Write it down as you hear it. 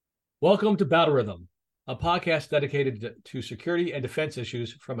Welcome to Battle Rhythm, a podcast dedicated to security and defense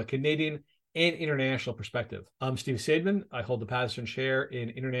issues from a Canadian and international perspective. I'm Steve Seidman. I hold the Patterson Chair in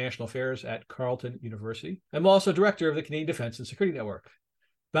International Affairs at Carleton University. I'm also director of the Canadian Defense and Security Network.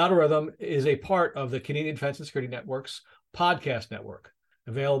 Battle Rhythm is a part of the Canadian Defense and Security Network's podcast network,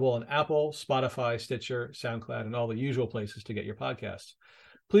 available on Apple, Spotify, Stitcher, SoundCloud, and all the usual places to get your podcasts.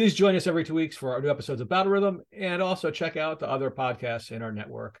 Please join us every 2 weeks for our new episodes of Battle Rhythm, and also check out the other podcasts in our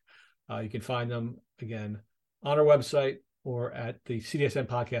network. You can find them, again, on our website or at the CDSN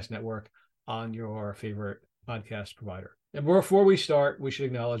Podcast Network on your favorite podcast provider. And before we start, we should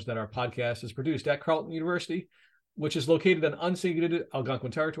acknowledge that our podcast is produced at Carleton University, which is located on unceded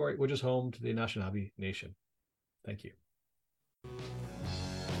Algonquin territory, which is home to the Anishinaabe Nation. Thank you.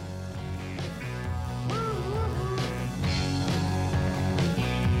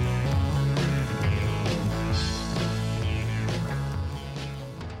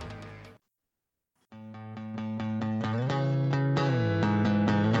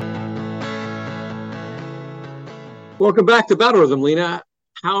 Welcome back to Battle Rhythm, Linna.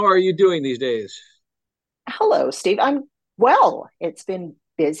 How are you doing these days? Hello, Steve. I'm well. It's been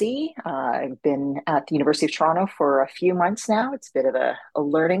busy. I've been at the University of Toronto for a few months now. It's a bit of a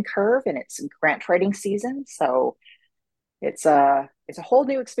learning curve, and it's grant writing season. So it's a whole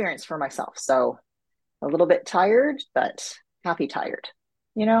new experience for myself. So a little bit tired, but happy tired,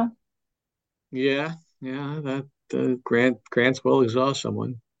 you know? Yeah, that grants will exhaust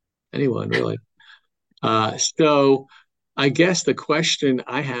anyone really. So I guess the question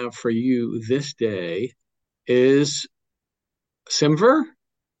I have for you this day is CIMVHR?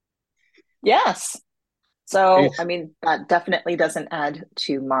 Yes. So, I mean, that definitely doesn't add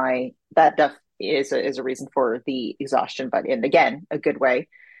to is a reason for the exhaustion, but in, again, a good way.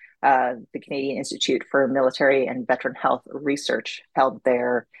 The Canadian Institute for Military and Veteran Health Research held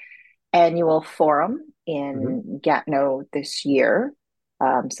their annual forum in Gatineau this year.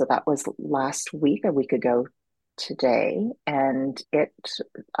 So that was last week, a week ago today, and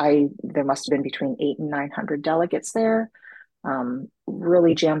there must have been between 800 and 900 delegates there.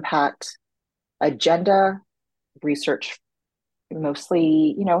 Really jam-packed agenda, research,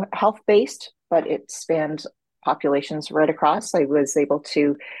 mostly health-based, but it spanned populations right across. I was able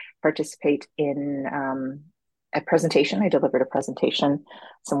to participate in a presentation. I delivered a presentation,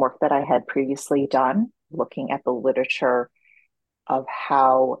 some work that I had previously done, looking at the literature of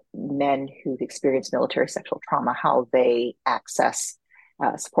how men who've experienced military sexual trauma, how they access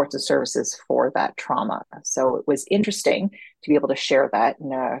supports and services for that trauma. So it was interesting to be able to share that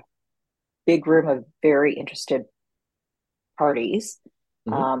in a big room of very interested parties.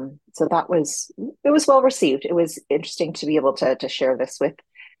 So it was well received. It was interesting to be able to share this with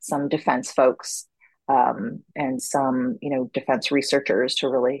some defense folks and some defense researchers to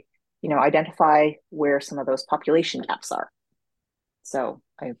really identify where some of those population gaps are. So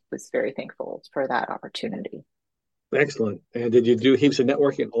I was very thankful for that opportunity. Excellent. And did you do heaps of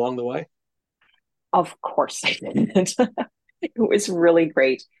networking along the way? Of course I did. It was really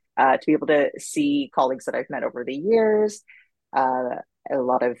great to be able to see colleagues that I've met over the years, a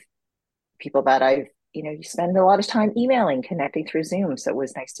lot of people that you spend a lot of time emailing, connecting through Zoom. So it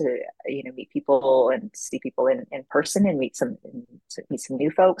was nice to, meet people and see people in person and meet some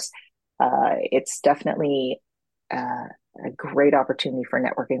new folks. It's definitely a great opportunity for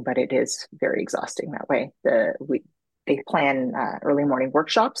networking, but it is very exhausting that way. They plan early morning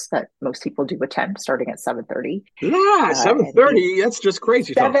workshops that most people do attend, starting at 7:30. 7:30. That's just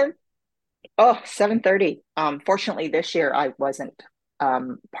crazy. 7:30. Fortunately, this year I wasn't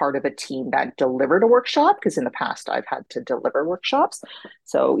part of a team that delivered a workshop, because in the past I've had to deliver workshops.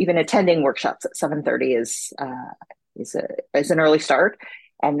 So even attending workshops at 7:30 is an early start.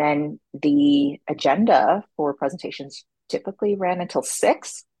 And then the agenda for presentations typically ran until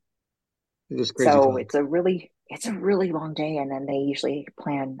 6. So it's a really long day, and then they usually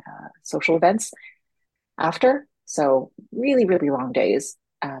plan social events after. So really, really long days,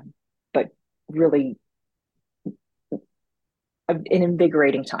 but really an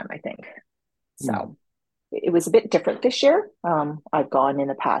invigorating time, I think. So it was a bit different this year. I've gone in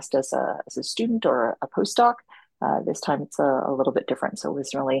the past as a student or a postdoc. This time it's a little bit different. So it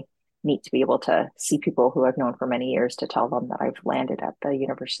was really neat to be able to see people who I've known for many years, to tell them that I've landed at the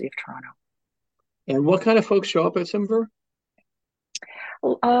University of Toronto. And what kind of folks show up at CIMVHR?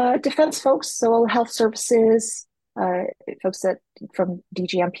 Defense folks, so health services, folks from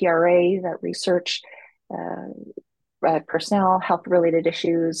DGMPRA that research personnel, health-related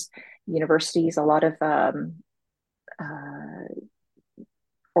issues, universities, a lot of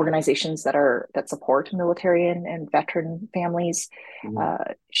organizations that support military and veteran families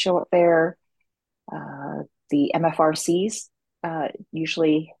show up there. The MFRCs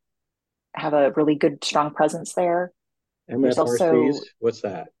usually have a really good, strong presence there. There's MFRCs, also, what's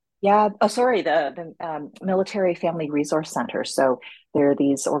that? yeah, oh, sorry, the Military Family Resource Center. So there are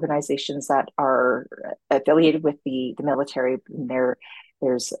these organizations that are affiliated with the military. And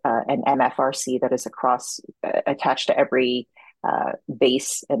there's an MFRC that is attached to every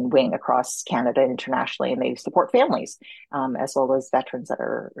base and wing across Canada and internationally, and they support families as well as veterans that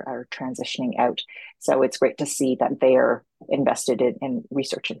are transitioning out. So it's great to see that they are invested in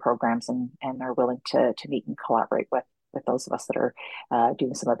research and programs and are willing to meet and collaborate with those of us that are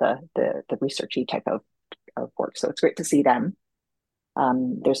doing some of the researchy type of work. So it's great to see them.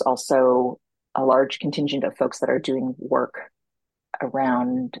 There's also a large contingent of folks that are doing work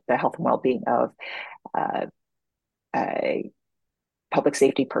around the health and well-being of public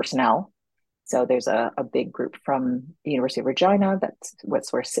safety personnel. So there's a big group from the University of Regina, that's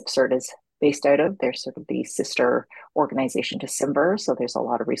where CIPSRT is based out of. They're sort of the sister organization to CIMVHR. So there's a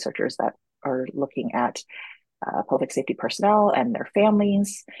lot of researchers that are looking at public safety personnel and their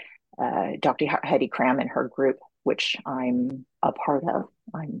families. Dr. Heidi Cram and her group, which I'm a part of,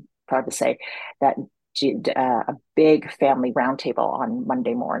 I'm proud to say, that did a big family roundtable on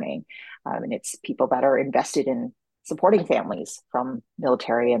Monday morning. And it's people that are invested in supporting families from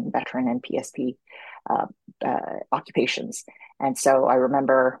military and veteran and PSP occupations. And so I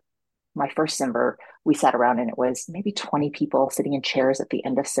remember my first CIMVHR, we sat around and it was maybe 20 people sitting in chairs at the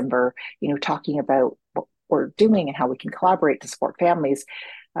end of CIMVHR, talking about what we're doing and how we can collaborate to support families.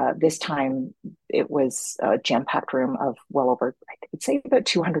 This time it was a jam-packed room of well over, I'd say about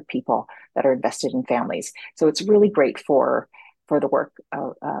 200 people that are invested in families. So it's really great for the work,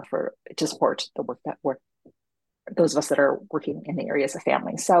 to support the work that those of us that are working in the areas of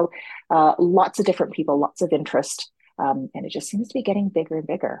family. So lots of different people, lots of interest, and it just seems to be getting bigger and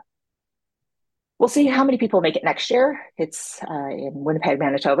bigger. We'll see how many people make it next year. It's in Winnipeg,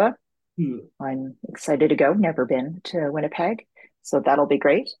 Manitoba. I'm excited to go. Never been to Winnipeg, so that'll be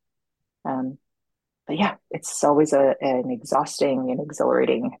great. But yeah, it's always an exhausting and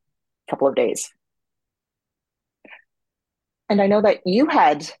exhilarating couple of days. And I know that you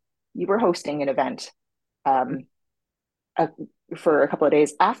were hosting an event for a couple of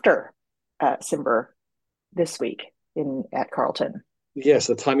days after CIMVHR this week at Carleton. Yes,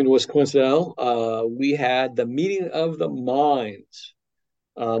 the timing was coincidental. We had the meeting of the minds.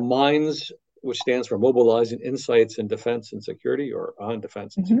 Minds, which stands for Mobilizing Insights in Defense and Security, or on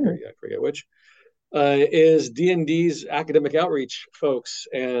Defense and Security, I forget which, is D&D's academic outreach folks,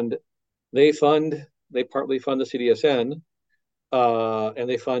 and they partly fund the CDSN, and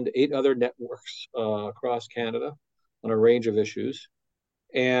they fund 8 other networks across Canada on a range of issues.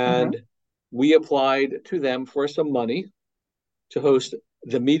 And we applied to them for some money to host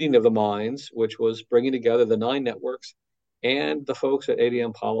the meeting of the minds, which was bringing together the 9 networks and the folks at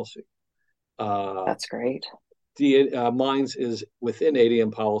ADM Policy. That's great. The Minds is within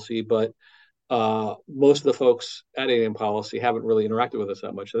ADM Policy, but most of the folks at ADM Policy haven't really interacted with us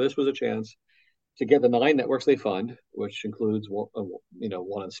that much. So this was a chance to get the 9 networks they fund, which includes one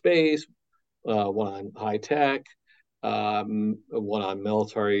on space, one on high tech, one on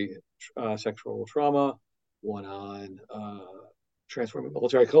military sexual trauma, one on transforming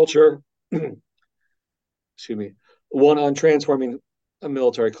military culture. Excuse me. One on transforming a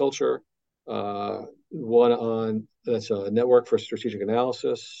military culture. One on that's a network for strategic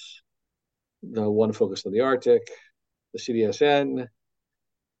analysis. The one focused on the Arctic, the CDSN,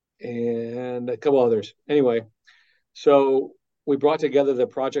 and a couple others. Anyway, so we brought together the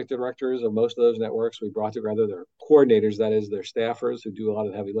project directors of most of those networks. We brought together their coordinators, that is, their staffers who do a lot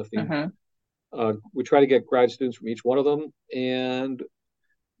of the heavy lifting. We try to get grad students from each one of them, and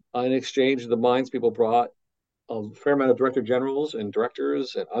in exchange, the Minds people brought a fair amount of director generals and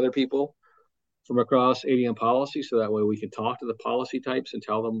directors and other people from across ADM Policy, so that way we can talk to the policy types and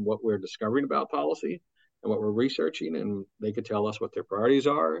tell them what we're discovering about policy and what we're researching, and they could tell us what their priorities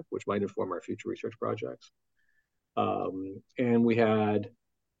are, which might inform our future research projects. And we had,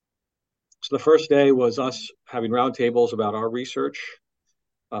 so the first day was us having roundtables about our research,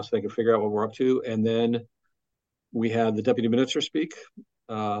 so they could figure out what we're up to. And then we had the deputy minister speak,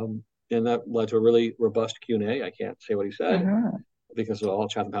 and that led to a really robust Q&A. I can't say what he said because of all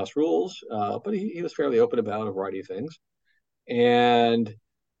Chatham House rules, but he was fairly open about a variety of things. And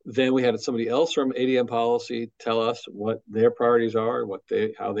then we had somebody else from ADM Policy tell us what their priorities are,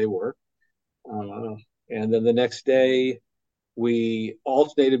 how they work. And then the next day, we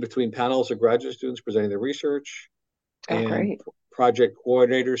alternated between panels of graduate students presenting their research. Great. project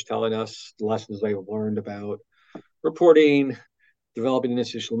coordinators telling us the lessons they've learned about reporting, developing an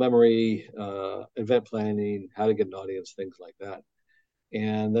institutional memory, event planning, how to get an audience, things like that.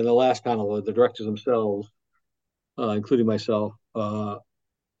 And then the last panel, the directors themselves, including myself,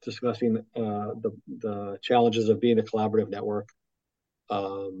 discussing the challenges of being a collaborative network,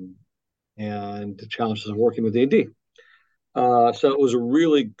 and the challenges of working with D&D. So it was a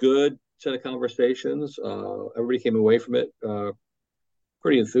really good set of conversations. Everybody came away from it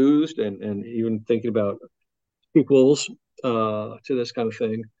pretty enthused and even thinking about sequels to this kind of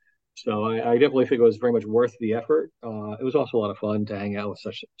thing. So I definitely think it was very much worth the effort. It was also a lot of fun to hang out with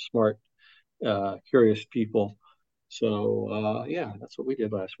such smart, curious people. So yeah, that's what we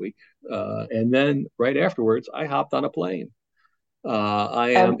did last week. And then right afterwards, I hopped on a plane.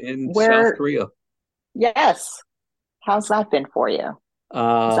 I am in South Korea. Yes. How's that been for you?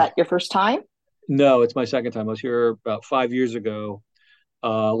 Is that your first time? No, it's my second time. I was here about 5 years ago.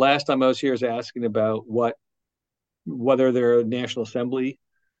 Last time I was here was asking about whether their National Assembly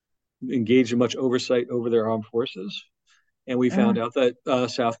engaged in much oversight over their armed forces. And we found out that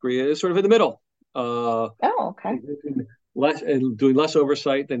South Korea is sort of in the middle. Okay. Doing less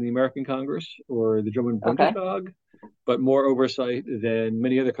oversight than the American Congress or the German Bundestag, but more oversight than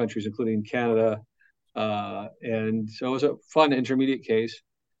many other countries, including Canada. And so it was a fun intermediate case.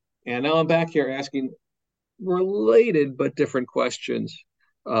 And now I'm back here asking related but different questions.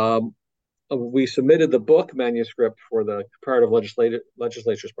 We submitted the book manuscript for the Comparative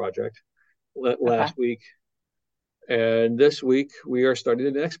Legislatures Project last week. And this week we are starting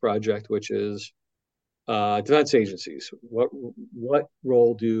the next project, which is defense agencies. What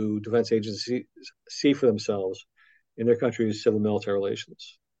role do defense agencies see for themselves in their country's civil military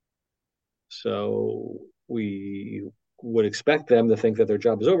relations? So we would expect them to think that their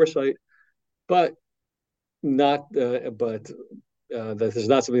job is oversight, but that is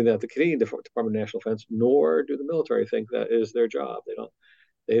not something that the Canadian Department of National Defense nor do the military think that is their job.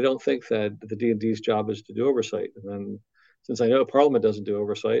 They don't think that the D&D's job is to do oversight. And then, since I know Parliament doesn't do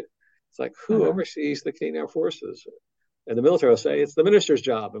oversight, it's like, who oversees the Canadian Armed Forces? And the military will say it's the minister's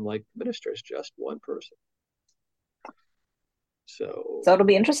job. I'm like, the minister is just one person. So it'll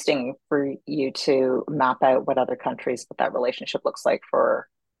be interesting for you to map out what other countries, what that relationship looks like for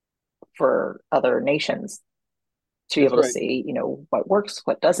other nations, to be able to see, what works,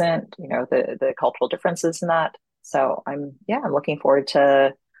 what doesn't, the cultural differences in that. So I'm looking forward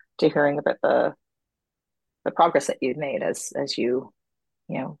to hearing about the progress that you've made as you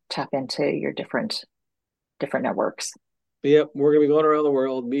tap into your different networks. Yep, we're going to be going around the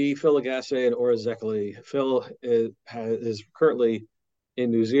world. Me, Phil Lagasse, and Ora Zekeli. Phil is currently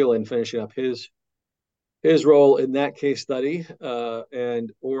in New Zealand finishing up his role in that case study,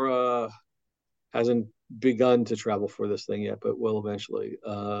 and Ora hasn't begun to travel for this thing yet, but will eventually.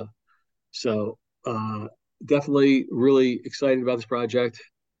 So definitely really excited about this project.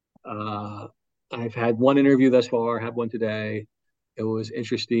 I've had one interview thus far, had one today. It was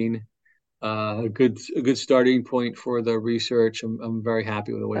interesting. A good starting point for the research. I'm very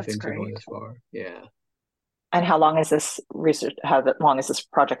happy with the way things are going this far. Yeah. And how long is this research? How long is this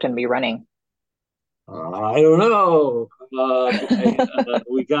project going to be running? I don't know.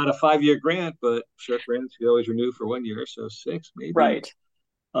 We got a 5-year grant, but short grants you always renew for 1 year, so 6 maybe. Right.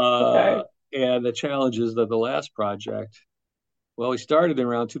 And the challenge is that the last project, well, we started in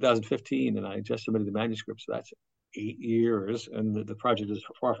around 2015, and I just submitted the manuscript, so that's 8 years, and the project is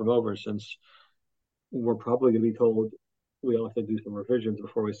far from over, since we're probably going to be told we all have to do some revisions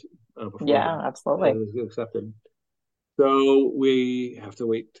before absolutely it's accepted. So we have to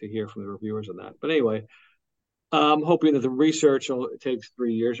wait to hear from the reviewers on that. But anyway, I'm hoping that the research takes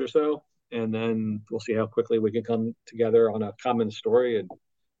 3 years or so, and then we'll see how quickly we can come together on a common story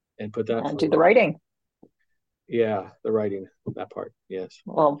and put that. And do the writing. Yeah, the writing, that part. Yes.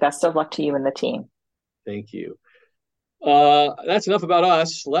 Well, best of luck to you and the team. Thank you. That's enough about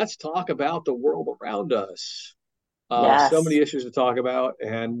us. Let's talk about the world around us. So many issues to talk about,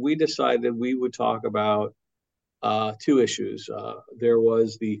 and we decided we would talk about 2 issues. There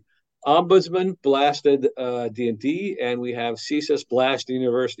was the Ombudsman blasted D&D, and we have CSIS blasted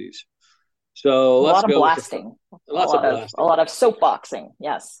universities. So let's go. A lot of soapboxing.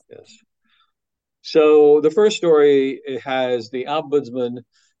 Yes. So the first story, it has the Ombudsman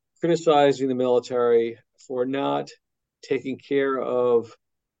criticizing the military for not taking care of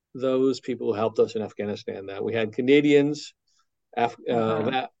those people who helped us in Afghanistan. That we had Canadians from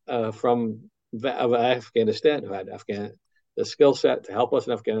Afghanistan who had the skill set to help us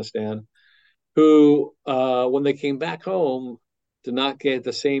in Afghanistan, who when they came back home did not get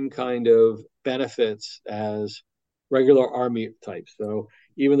the same kind of benefits as regular Army types. So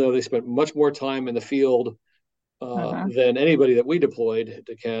even though they spent much more time in the field than anybody that we deployed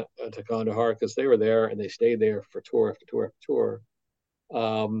to Kandahar, because they were there and they stayed there for tour after tour after tour.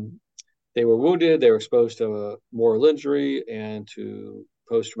 They were wounded, they were exposed to moral injury and to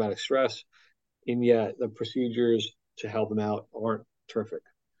post-traumatic stress, and yet the procedures to help them out aren't terrific.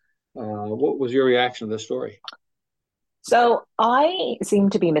 What was your reaction to this story? So I seem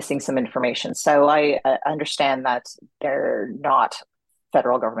to be missing some information. So I understand that they're not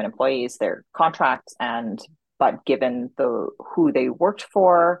federal government employees, they're contracts, but given who they worked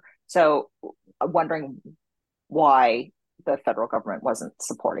for, so I'm wondering why the federal government wasn't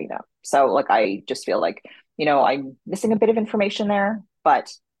supporting them. So like I just feel like, I'm missing a bit of information there.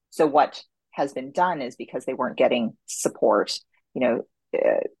 But so what has been done is because they weren't getting support,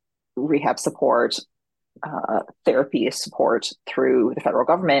 rehab support, therapy support through the federal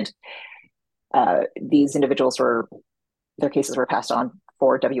government, these individuals their cases were passed on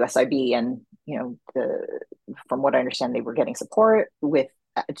for WSIB, and from what I understand, they were getting support with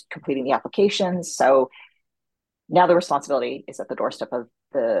completing the applications. So now the responsibility is at the doorstep of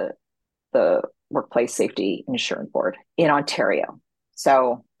the Workplace Safety Insurance Board in Ontario.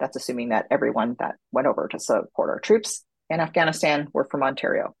 So that's assuming that everyone that went over to support our troops in Afghanistan were from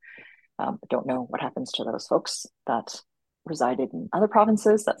Ontario. I don't know what happens to those folks that resided in other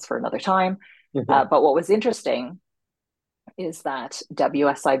provinces. That's for another time. But what was interesting is that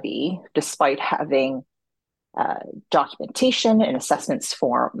WSIB, despite having documentation and assessments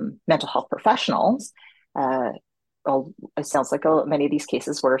from mental health professionals, it sounds like many of these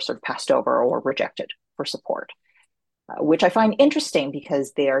cases were sort of passed over or rejected for support, which I find interesting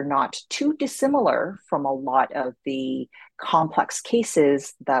because they are not too dissimilar from a lot of the complex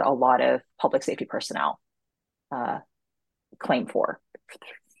cases that a lot of public safety personnel claim for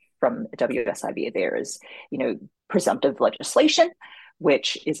from WSIB. There is, presumptive legislation,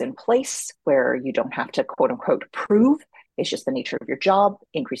 which is in place where you don't have to quote unquote prove. It's just the nature of your job,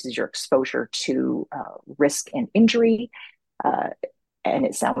 increases your exposure to risk and injury. And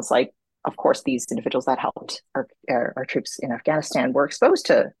it sounds like, of course, these individuals that helped our troops in Afghanistan were exposed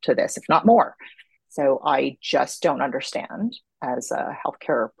to this, if not more. So I just don't understand, as a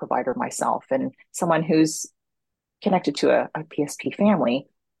healthcare provider myself and someone who's connected to a PSP family,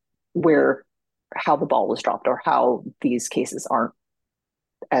 how the ball was dropped or how these cases aren't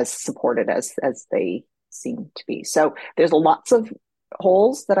as supported as they seem to be. So there's lots of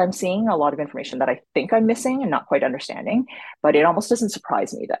holes that I'm seeing, a lot of information that I think I'm missing and not quite understanding, but it almost doesn't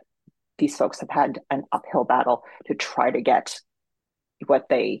surprise me that these folks have had an uphill battle to try to get what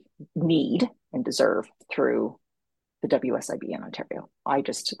they need and deserve through the WSIB in Ontario.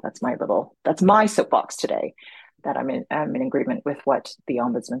 That's my soapbox today, that I'm in agreement with what the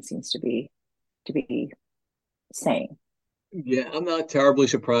Ombudsman seems to be saying. Yeah, I'm not terribly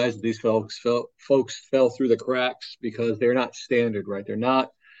surprised that these folks fell through the cracks because they're not standard, right? They're not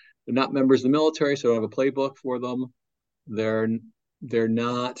members of the military, so I don't have a playbook for them. They're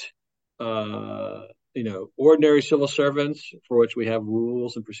not ordinary civil servants for which we have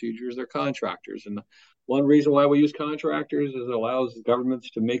rules and procedures. They're contractors, and one reason why we use contractors is it allows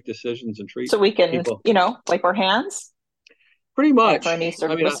governments to make decisions and treat so we can people. Wipe our hands pretty much for any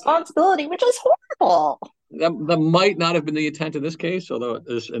sort of responsibility, which is horrible. That might not have been the intent in this case, although it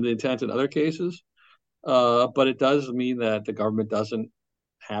is in the intent in other cases. But it does mean that the government doesn't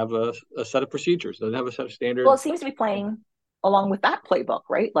have a set of procedures, doesn't have a set of standards. Well, it seems to be playing along with that playbook,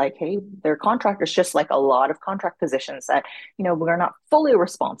 right? Like, hey, they're contractors, just like a lot of contract positions that, we're not fully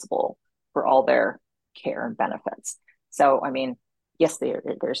responsible for all their care and benefits. So, I mean, yes,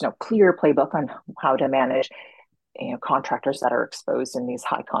 there's no clear playbook on how to manage, contractors that are exposed in these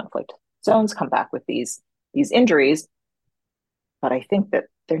high conflict zones, come back with these injuries. But I think that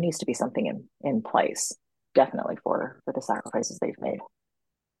there needs to be something in place, definitely for the sacrifices they've made.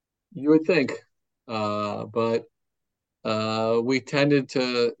 You would think, but we tended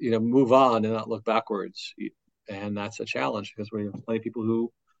to, move on and not look backwards, and that's a challenge because we have plenty of people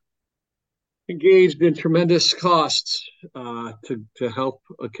who engaged in tremendous costs to help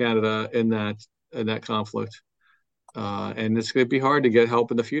Canada in that conflict, and it's going to be hard to get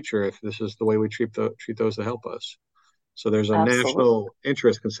help in the future if this is the way we treat those that help us. So there's a national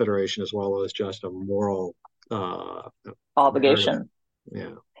interest consideration as well as just a moral obligation.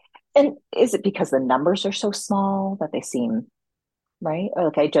 Yeah. And is it because the numbers are so small that they seem right?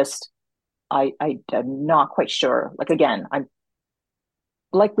 Like I'm not quite sure. Like, again, I'm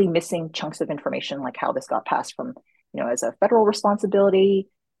likely missing chunks of information, like how this got passed from, as a federal responsibility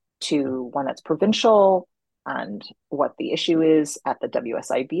to one that's provincial. and what the issue is at the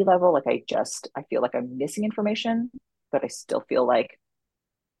WSIB level. Like I feel like I'm missing information, but I still feel like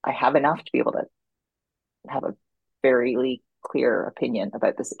I have enough to be able to have a fairly clear opinion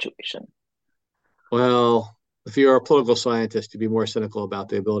about the situation. Well, if you're a political scientist, you'd be more cynical about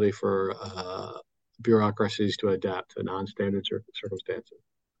the ability for bureaucracies to adapt to non-standard circumstances.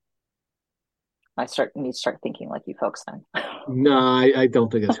 Need to start thinking like you folks then. No, I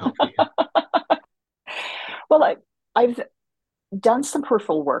don't think it's helping you. Well, I've done some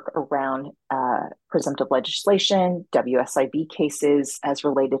peripheral work around presumptive legislation, WSIB cases as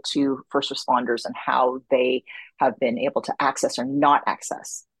related to first responders and how they have been able to access or not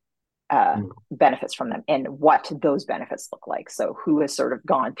access benefits from them and what those benefits look like. So who has sort of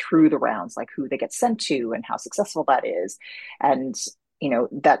gone through the rounds, like who they get sent to and how successful that is. And,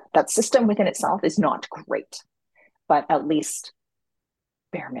 that system within itself is not great, but at least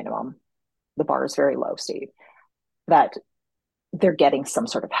bare minimum, the bar is very low, Steve, that they're getting some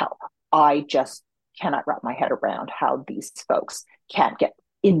sort of help. I just cannot wrap my head around how these folks can't get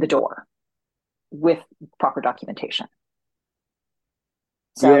in the door with proper documentation.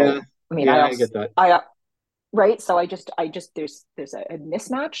 So, Yeah, I mean, I get that. Right. So I just, there's a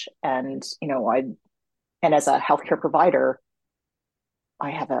mismatch, and and as a healthcare provider, I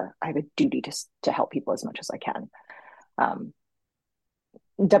have a duty to help people as much as I can.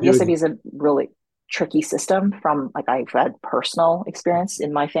 WSIB is a really tricky system. From like I've had personal experience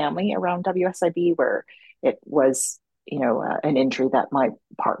in my family around WSIB where it was an injury that my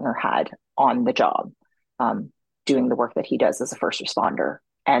partner had on the job, doing the work that he does as a first responder,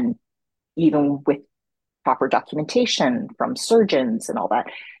 and even with proper documentation from surgeons and all that,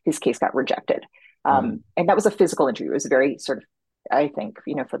 his case got rejected. And that was a physical injury. It was very sort of, I think,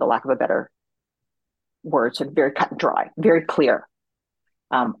 for the lack of a better word, sort of very cut and dry, very clear.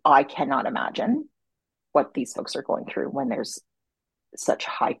 I cannot imagine what these folks are going through when there's such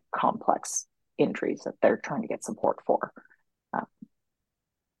high complex injuries that they're trying to get support for.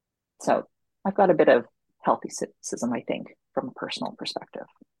 So I've got a bit of healthy cynicism, I think, from a personal perspective.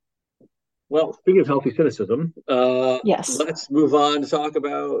 Well, speaking of healthy cynicism, yes, let's move on to talk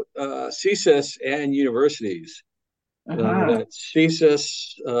about CSIS and universities. That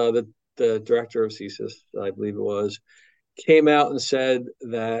CSIS, the director of CSIS, I believe it was, came out and said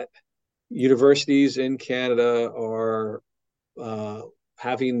that universities in Canada are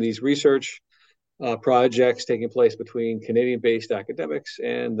having these research projects taking place between Canadian-based academics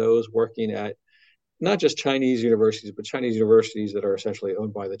and those working at not just Chinese universities, but Chinese universities that are essentially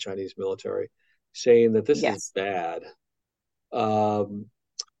owned by the Chinese military, saying that this is bad. And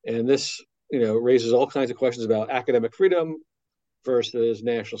this, raises all kinds of questions about academic freedom versus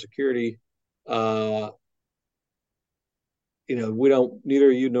national security. Neither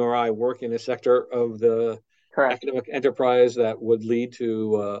you nor I work in a sector of the academic enterprise that would lead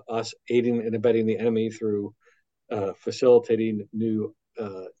to us aiding and abetting the enemy through facilitating new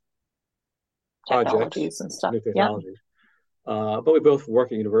technologies and stuff. New technologies. But we both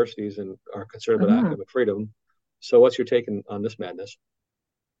work at universities and are concerned about academic freedom. So what's your take on this madness?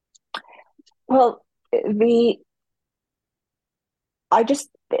 Well, it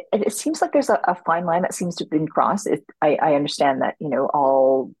seems like there's a fine line that seems to have been crossed. I understand that,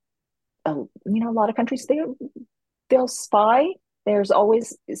 a lot of countries, they'll spy. There's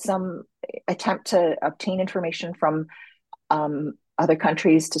always some attempt to obtain information from other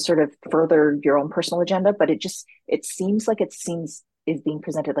countries to sort of further your own personal agenda, but it seems like is being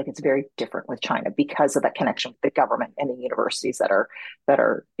presented like it's very different with China because of that connection with the government and the universities that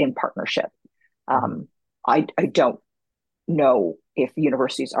are in partnership. I don't know if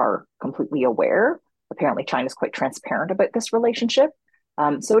universities are completely aware. Apparently, China is quite transparent about this relationship.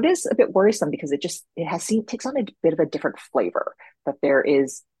 So it is a bit worrisome because it takes on a bit of a different flavor, that there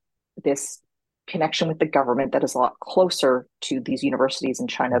is this connection with the government that is a lot closer to these universities in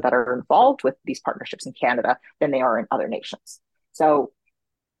China that are involved with these partnerships in Canada than they are in other nations. So,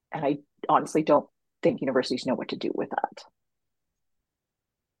 and I honestly don't think universities know what to do with that.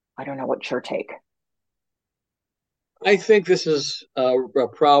 I don't know what's your take. I think this is a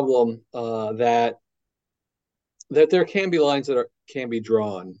problem that there can be lines that can be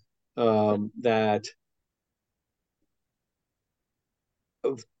drawn, that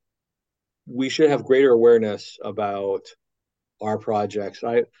we should have greater awareness about our projects.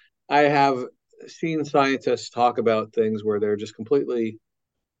 I have seen scientists talk about things where they're just completely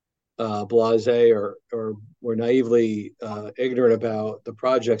blasé or naively ignorant about the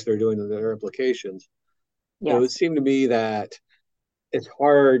projects they're doing and their implications. Yes. It would seem to me that it's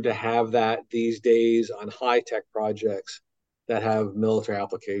hard to have that these days on high-tech projects that have military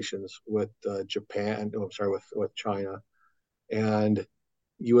applications with Japan. Oh, I'm sorry, with China, and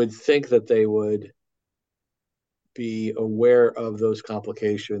you would think that they would be aware of those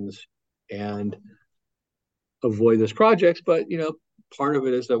complications and avoid those projects. But part of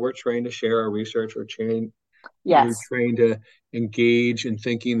it is that we're trained to share our research. We're Yes. trained to engage in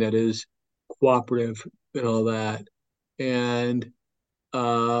thinking that is cooperative and all that. And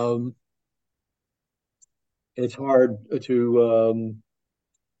it's hard to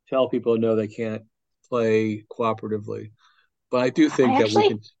tell people no, they can't play cooperatively. But I do think I that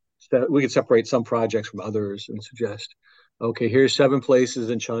actually we can separate some projects from others and suggest, okay, here's 7 places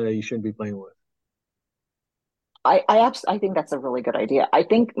in China you shouldn't be playing with. I think that's a really good idea. I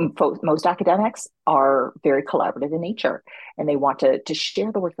think most academics are very collaborative in nature, and they want to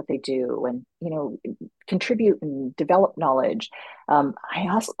share the work that they do, and contribute and develop knowledge.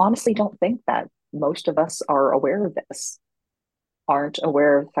 I honestly don't think that most of us are aware of this, aren't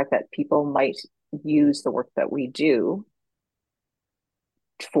aware of the fact that people might use the work that we do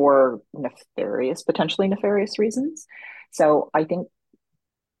for potentially nefarious reasons. So I think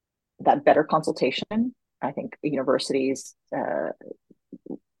that better consultation. I think universities,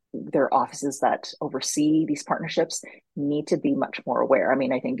 their offices that oversee these partnerships need to be much more aware. I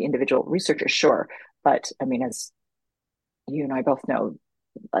mean, I think individual researchers, sure, but I mean, as you and I both know,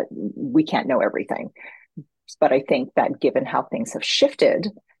 we can't know everything. But I think that given how things have shifted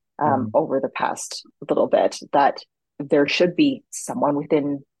over the past little bit, that there should be someone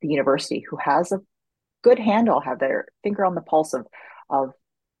within the university who has a good handle, have their finger on the pulse of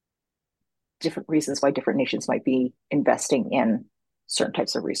different reasons why different nations might be investing in certain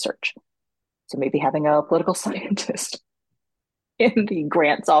types of research. So maybe having a political scientist in the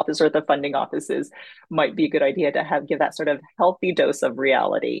grants office or the funding offices might be a good idea to give that sort of healthy dose of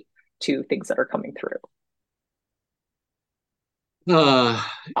reality to things that are coming through.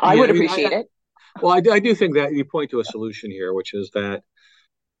 I would appreciate it. Well, I do think that you point to a solution here, which is that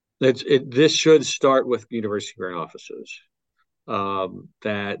this should start with university grant offices,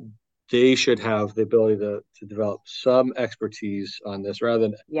 that they should have the ability to develop some expertise on this rather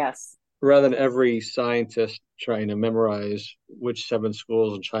than every scientist trying to memorize which 7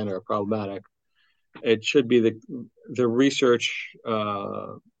 schools in China are problematic. It should be the research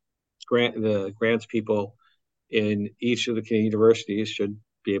the grants people in each of the Canadian universities should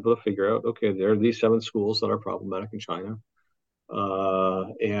be able to figure out, okay, there are these 7 schools that are problematic in China,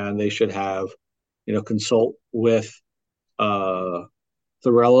 and they should have consult with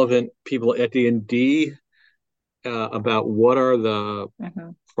the relevant people at D&D about what are the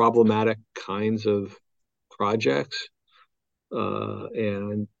problematic kinds of projects,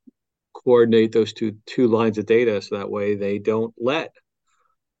 and coordinate those two lines of data so that way they don't let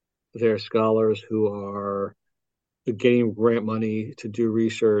their scholars who are getting grant money to do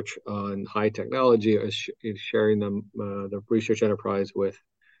research on high technology or sharing them the research enterprise with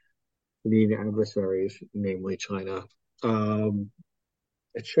Canadian adversaries, namely China.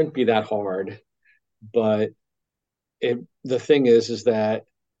 It shouldn't be that hard, but the thing is that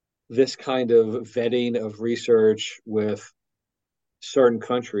this kind of vetting of research with certain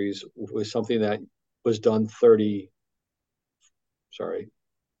countries was something that was done 40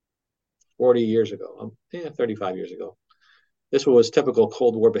 years ago, 35 years ago. This was typical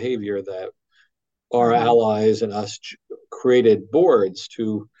Cold War behavior that our allies and us created boards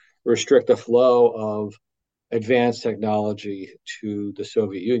to restrict the flow of advanced technology to the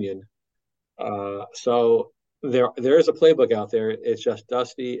Soviet Union. So there is a playbook out there. It's just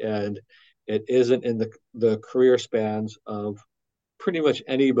dusty, and it isn't in the career spans of pretty much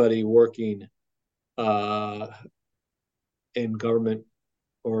anybody working in government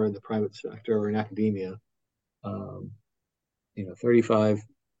or in the private sector or in academia. 35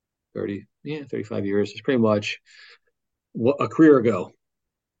 years is pretty much a career ago.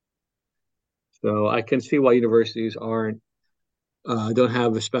 So I can see why universities don't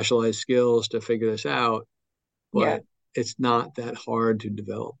have the specialized skills to figure this out, but it's not that hard to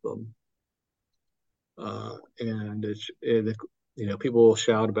develop them. And people will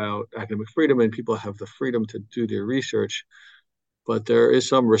shout about academic freedom, and people have the freedom to do their research, but there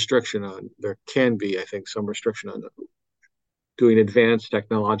can be, I think, some restriction on doing advanced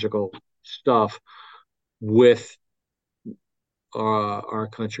technological stuff with our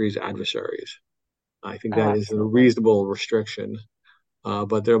country's adversaries. I think that is a reasonable restriction.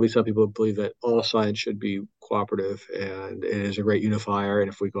 But there'll be some people who believe that all science should be cooperative and it is a great unifier. And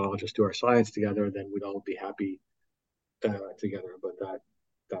if we could all just do our science together, then we'd all be happy together. But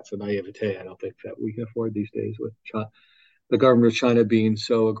that's a naivete I don't think that we can afford these days with the government of China being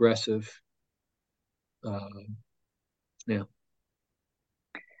so aggressive.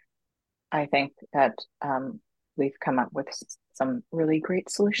 I think that we've come up with some really great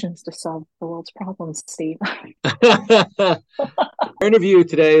solutions to solve the world's problems, Steve. Our interview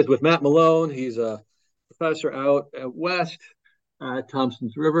today is with Matt Malone. He's a professor out at West at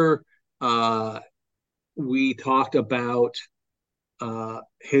Thompson's River. We talked about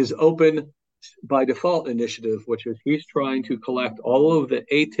his open by default initiative, which is he's trying to collect all of the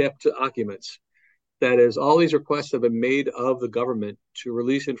ATIP documents. That is, all these requests have been made of the government to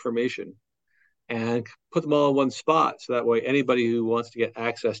release information and put them all in one spot. So that way, anybody who wants to get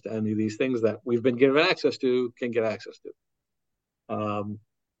access to any of these things that we've been given access to can get access to.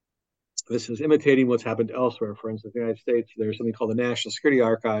 This is imitating what's happened elsewhere. For instance, in the United States, there's something called the National Security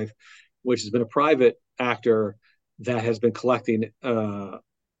Archive, which has been a private actor that has been collecting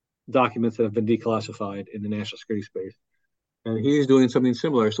documents that have been declassified in the national security space. And he's doing something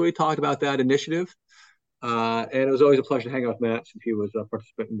similar. So we talked about that initiative. And it was always a pleasure to hang out with Matt since he was a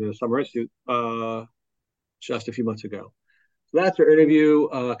participant in the Summer Institute just a few months ago. So that's our interview.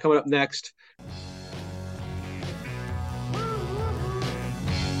 Coming up next.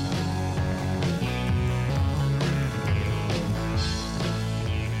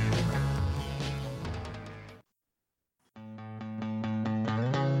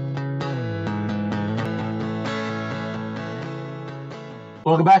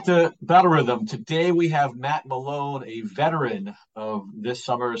 Welcome back to Battle Rhythm. Today we have Matt Malone, a veteran of this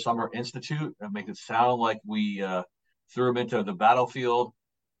Summer Institute. That makes it sound like we threw him into the battlefield.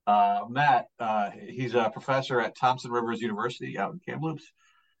 Matt, he's a professor at Thompson Rivers University out in Kamloops.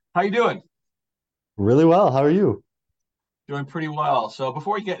 How you doing? Really well. How are you? Doing pretty well. So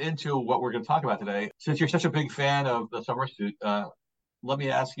before we get into what we're going to talk about today, since you're such a big fan of the Summer Institute, let me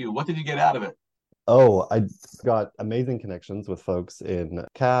ask you, what did you get out of it? Oh, I got amazing connections with folks in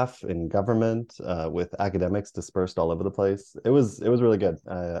CAF, in government, with academics dispersed all over the place. It was really good.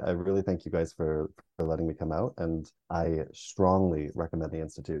 I really thank you guys for letting me come out, and I strongly recommend the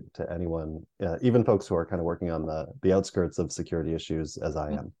Institute to anyone, even folks who are kind of working on the outskirts of security issues as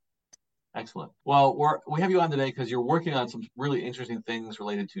I am. Excellent. Well, we have you on today because you're working on some really interesting things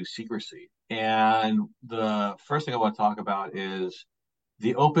related to secrecy. And the first thing I want to talk about is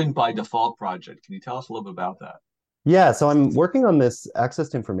the Open by Default project. Can you tell us a little bit about that? Yeah, so I'm working on this access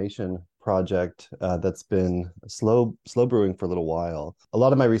to information project that's been slow brewing for a little while. A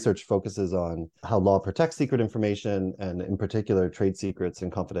lot of my research focuses on how law protects secret information, and in particular, trade secrets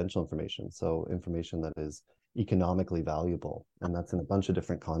and confidential information. So information that is economically valuable. And that's in a bunch of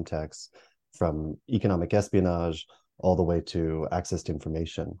different contexts, from economic espionage all the way to access to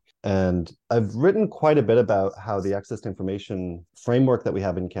information. And I've written quite a bit about how the access to information framework that we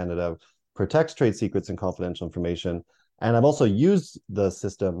have in Canada protects trade secrets and confidential information. And I've also used the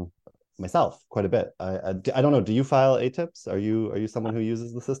system myself quite a bit. I don't know, do you file ATIPs? Are you someone who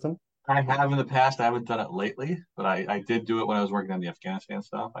uses the system? I have in the past. I haven't done it lately, but I did do it when I was working on the Afghanistan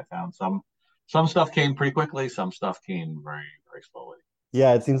stuff. I found some stuff came pretty quickly, some stuff came very, very slowly.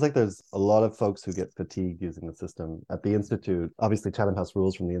 Yeah, it seems like there's a lot of folks who get fatigued using the system. At the Institute, obviously Chatham House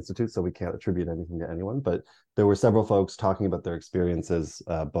rules from the Institute, so we can't attribute anything to anyone, but there were several folks talking about their experiences,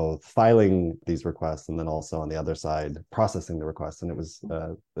 both filing these requests and then also on the other side, processing the requests. And it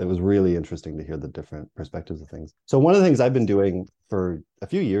was really interesting to hear the different perspectives of things. So one of the things I've been doing for a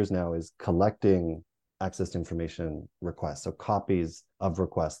few years now is collecting access to information requests, so copies of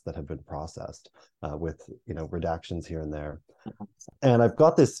requests that have been processed with redactions here and there. And I've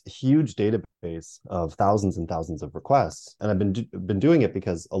got this huge database of thousands and thousands of requests, and I've been doing it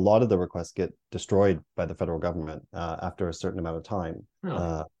because a lot of the requests get destroyed by the federal government after a certain amount of time.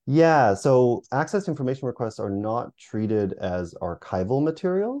 Really? Yeah, so access to information requests are not treated as archival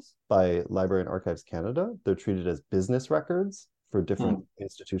materials by Library and Archives Canada. They're treated as business records for different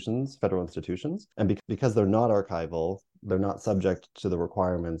institutions, federal institutions. And because they're not archival, they're not subject to the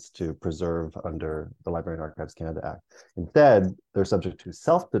requirements to preserve under the Library and Archives Canada Act. Instead, they're subject to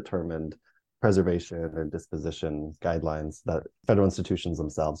self-determined preservation and disposition guidelines that federal institutions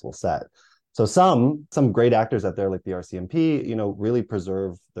themselves will set. So some great actors out there, like the RCMP, really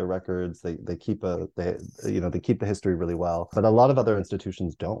preserve their records. They keep the history really well, but a lot of other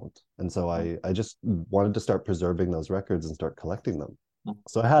institutions don't. And so I just wanted to start preserving those records and start collecting them.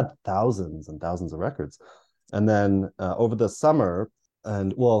 So I had thousands and thousands of records. And then over the summer,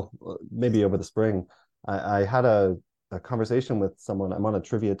 and maybe over the spring, I had a conversation with someone. I'm on a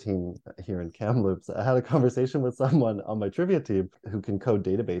trivia team here in Kamloops. I had a conversation with someone on my trivia team who can code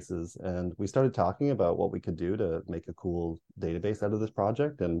databases, and we started talking about what we could do to make a cool database out of this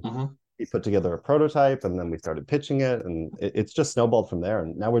project. And he put together a prototype, and then we started pitching it, and it's just snowballed from there.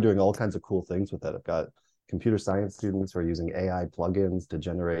 And now we're doing all kinds of cool things with it. I've got computer science students who are using AI plugins to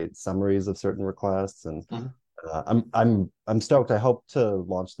generate summaries of certain requests. And I'm stoked. I hope to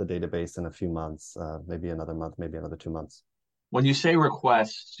launch the database in a few months, maybe another month, maybe another 2 months. When you say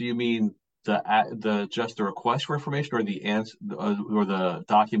requests, do you mean just the request for information, or the answer, or the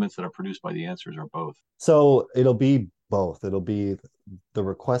documents that are produced by the answers, or both? So it'll be both. It'll be the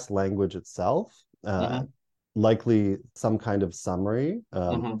request language itself, likely some kind of summary.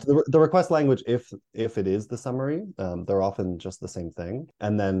 The request language, if it is the summary, they're often just the same thing,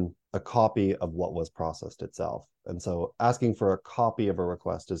 and then a copy of what was processed itself. And so asking for a copy of a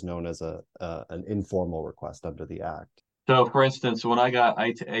request is known as an informal request under the Act. So, for instance, when I got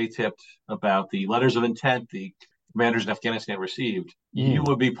ATIP'd about the letters of intent the commanders in Afghanistan received, you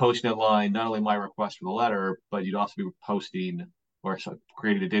would be posting online not only my request for the letter, but you'd also be posting or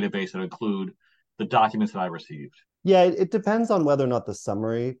creating a database that would include the documents that I received. Yeah, it depends on whether or not the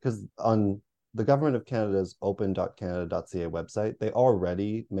summary, because on the Government of Canada's open.canada.ca website, they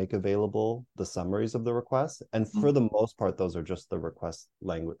already make available the summaries of the requests. And for the most part, those are just the request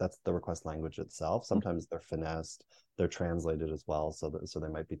language. That's the request language itself. Sometimes they're finessed, they're translated as well, so they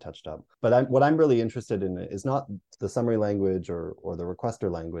might be touched up. But what I'm really interested in is not the summary language or the requester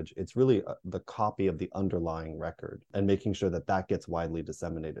language. It's really the copy of the underlying record and making sure that gets widely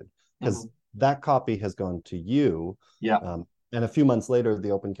disseminated. Because that copy has gone to you. And a few months later,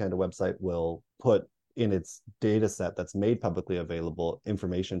 the Open Canada website will put in its data set that's made publicly available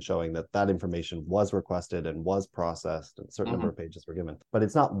information showing that information was requested and was processed, and a certain number of pages were given. But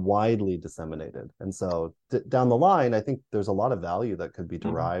it's not widely disseminated. And so down the line, I think there's a lot of value that could be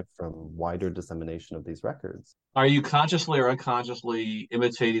derived from wider dissemination of these records. Are you consciously or unconsciously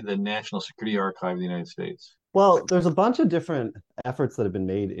imitating the National Security Archive of the United States? Well, there's a bunch of different efforts that have been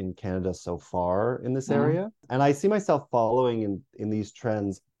made in Canada so far in this area. And I see myself following in these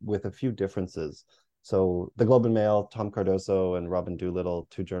trends with a few differences. So the Globe and Mail, Tom Cardoso and Robin Doolittle,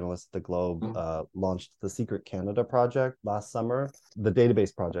 two journalists at the Globe, launched the Secret Canada project last summer. The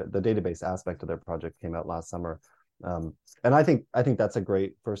database aspect of their project came out last summer. And I think that's a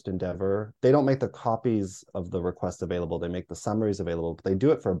great first endeavor. They don't make the copies of the request available. They make the summaries available, but they do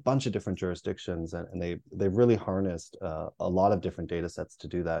it for a bunch of different jurisdictions. And they've really harnessed a lot of different data sets to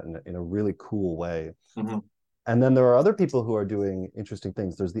do that in a really cool way. And then there are other people who are doing interesting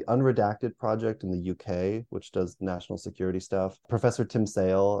things. There's the Unredacted project in the UK, which does national security stuff. Professor Tim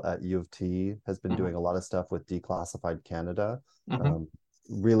Sale at U of T has been doing a lot of stuff with Declassified Canada,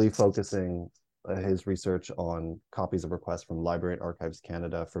 really focusing his research on copies of requests from Library and Archives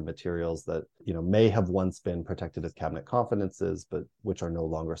Canada for materials that may have once been protected as cabinet confidences, but which are no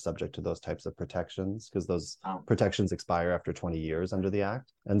longer subject to those types of protections, because those protections expire after 20 years under the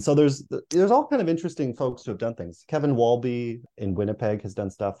Act. And so there's all kind of interesting folks who have done things. Kevin Walby in Winnipeg has done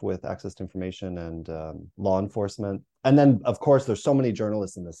stuff with access to information and law enforcement. And then, of course, there's so many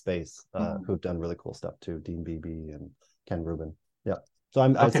journalists in this space who've done really cool stuff too. Dean Beebe and Ken Rubin. Yeah. So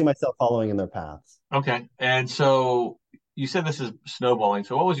I see myself following in their paths. Okay. And so you said this is snowballing.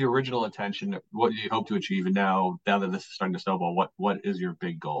 So what was your original intention? What do you hope to achieve? And now that this is starting to snowball, what is your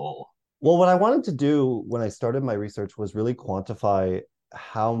big goal? Well, what I wanted to do when I started my research was really quantify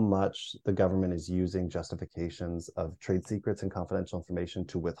how much the government is using justifications of trade secrets and confidential information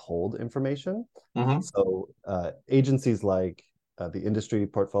to withhold information. So agencies like the Industry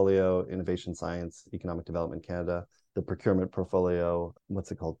Portfolio, Innovation Science, Economic Development Canada, the procurement portfolio, what's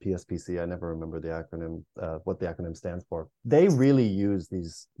it called? PSPC. I never remember the acronym, what the acronym stands for. They really use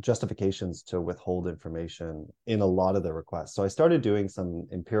these justifications to withhold information in a lot of their requests. So I started doing some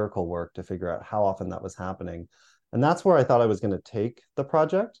empirical work to figure out how often that was happening. And that's where I thought I was going to take the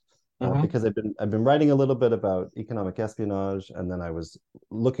project, because I've been writing a little bit about economic espionage, and then I was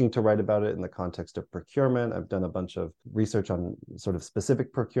looking to write about it in the context of procurement. I've done a bunch of research on sort of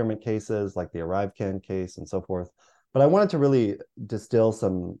specific procurement cases like the ArriveCan case and so forth. But I wanted to really distill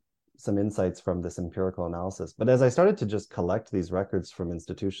some insights from this empirical analysis. But as I started to just collect these records from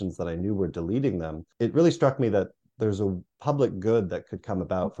institutions that I knew were deleting them, it really struck me that there's a public good that could come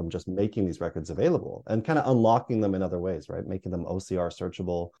about from just making these records available and kind of unlocking them in other ways, right? Making them OCR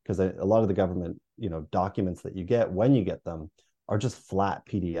searchable, because a lot of the government, documents that you get when you get them are just flat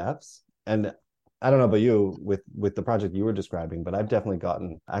PDFs. And I don't know about you with the project you were describing, but I've definitely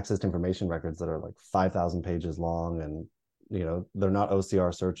gotten access to information records that are like 5,000 pages long, and they're not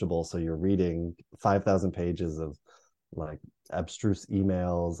OCR searchable. So you're reading 5,000 pages of like abstruse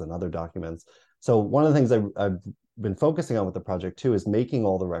emails and other documents. So one of the things I've been focusing on with the project too is making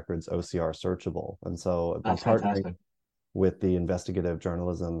all the records OCR searchable. And so I've been partnering with the Investigative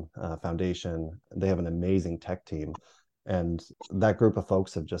Journalism Foundation. They have an amazing tech team. And that group of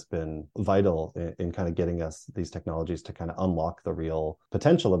folks have just been vital in kind of getting us these technologies to kind of unlock the real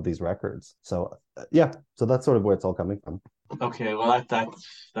potential of these records. So yeah, so that's sort of where it's all coming from. Okay, well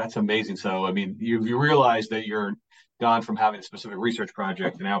that's amazing. So I mean, you realize that you're gone from having a specific research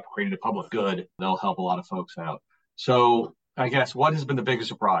project and now creating a public good that'll help a lot of folks out. So I guess what has been the biggest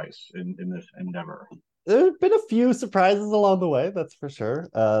surprise in this endeavor? There have been a few surprises along the way, that's for sure.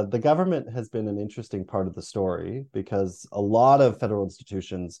 The government has been an interesting part of the story because a lot of federal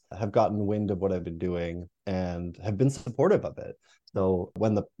institutions have gotten wind of what I've been doing and have been supportive of it. So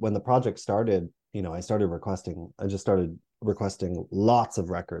when the project started, I just started requesting lots of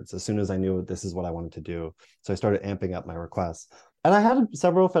records as soon as I knew this is what I wanted to do. So I started amping up my requests. And I had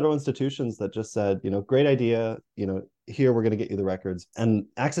several federal institutions that just said, great idea, here we're going to get you the records. And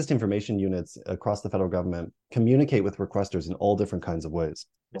access to information units across the federal government communicate with requesters in all different kinds of ways.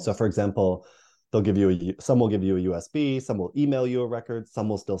 Yes. So for example, some will give you a USB, some will email you a record, some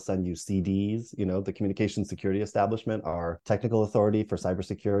will still send you CDs. The Communications Security Establishment, our technical authority for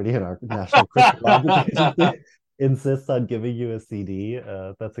cybersecurity and our National Critical Agency, insists on giving you a CD.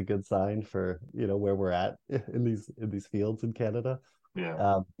 That's a good sign for where we're at in these fields in Canada.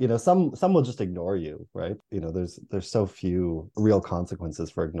 Yeah. Some will just ignore you, right? There's so few real consequences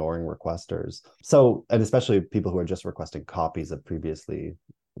for ignoring requesters. So, and especially people who are just requesting copies of previously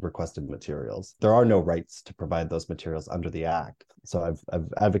requested materials. There are no rights to provide those materials under the Act. So I've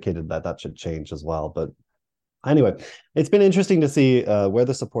advocated that should change as well. But anyway, it's been interesting to see where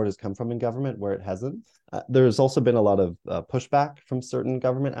the support has come from in government, where it hasn't. There's also been a lot of pushback from certain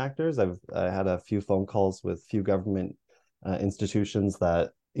government actors. I had a few phone calls with few government institutions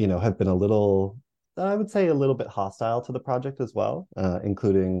that have been a little bit hostile to the project as well,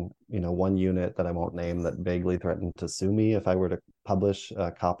 including one unit that I won't name that vaguely threatened to sue me if I were to publish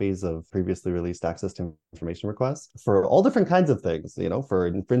copies of previously released access to information requests for all different kinds of things, for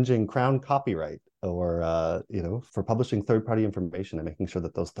infringing Crown copyright or for publishing third-party information and making sure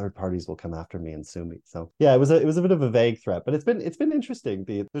that those third parties will come after me and sue me. So yeah, it was a bit of a vague threat, but it's been interesting.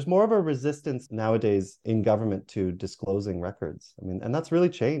 There's more of a resistance nowadays in government to disclosing records. I mean, and that's really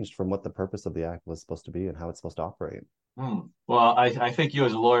changed from what the purpose of the Act was supposed to be and how it's supposed to operate. Well, I think you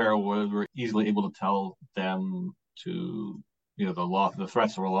as a lawyer were easily able to tell them to, the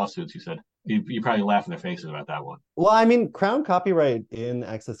threats of lawsuits. You said you probably laugh in their faces about that one. Well, I mean, Crown copyright in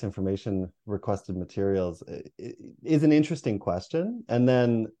access to information requested materials is an interesting question. And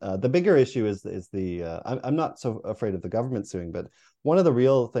then the bigger issue is I'm not so afraid of the government suing, but one of the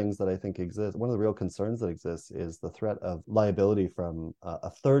real things that I think exists, one of the real concerns that exists is the threat of liability from a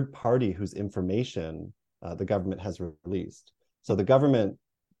third party whose information the government has released. So the government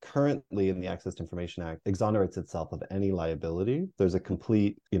currently in the Access to Information Act exonerates itself of any liability. There's a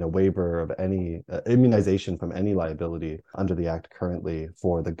complete, waiver of any immunization from any liability under the Act currently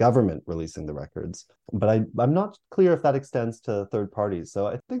for the government releasing the records. But I'm not clear if that extends to third parties. So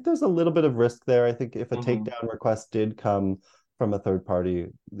I think there's a little bit of risk there. I think if a takedown request did come from a third party,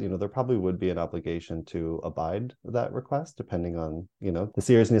 there probably would be an obligation to abide that request, depending on, the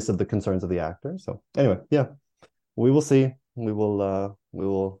seriousness of the concerns of the actor. So anyway, yeah, we will see. We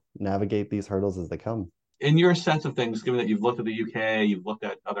will navigate these hurdles as they come. In your sense of things, given that you've looked at the UK, you've looked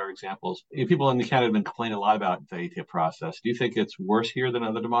at other examples, people in Canada have been complaining a lot about the ATIP process. Do you think it's worse here than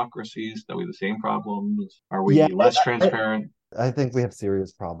other democracies? Do we have the same problems? Are we less transparent? I think we have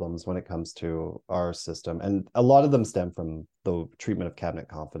serious problems when it comes to our system, and a lot of them stem from the treatment of cabinet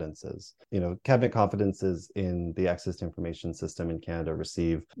confidences. Cabinet confidences in the access to information system in Canada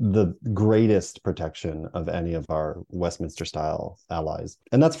receive the greatest protection of any of our Westminster-style allies,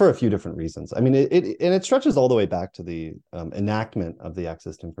 and that's for a few different reasons. I mean, it stretches all the way back to the enactment of the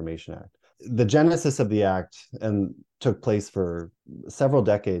Access to Information Act. The genesis of the Act took place for several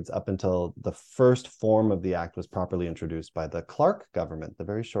decades up until the first form of the Act was properly introduced by the Clark government, the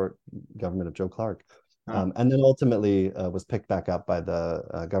very short government of Joe Clark. And then ultimately was picked back up by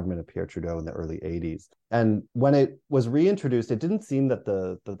the government of Pierre Trudeau in the early 80s. And when it was reintroduced, it didn't seem that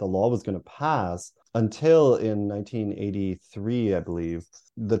the law was going to pass until in 1983, I believe.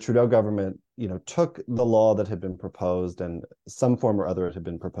 The Trudeau government, took the law that had been proposed, and some form or other it had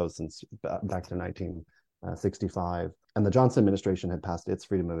been proposed since back to 1965. And the Johnson administration had passed its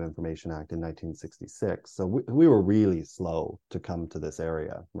Freedom of Information Act in 1966. So we were really slow to come to this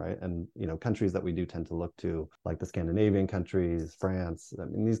area, right? And, countries that we do tend to look to, like the Scandinavian countries, France, I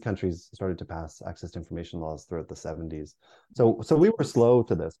mean, these countries started to pass access to information laws throughout the 70s. So we were slow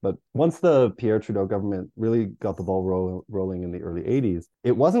to this. But once the Pierre Trudeau government really got the ball rolling in the early 80s,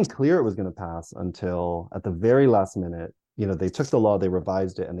 it wasn't clear it was going to pass until at the very last minute. They took the law, they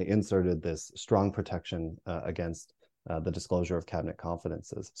revised it, and they inserted this strong protection against the disclosure of cabinet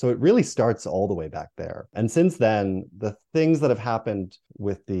confidences. So it really starts all the way back there. And since then, the things that have happened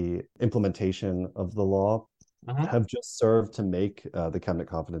with the implementation of the law have just served to make the cabinet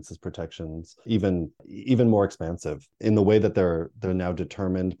confidences protections even more expansive in the way that they're now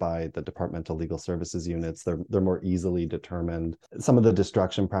determined by the departmental legal services units. They're more easily determined. Some of the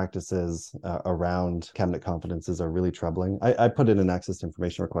destruction practices around cabinet confidences are really troubling. I put in an access to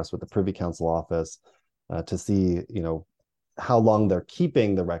information request with the Privy Council office to see, how long they're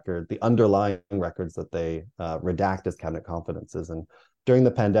keeping the underlying records that they redact as cabinet confidences. And during the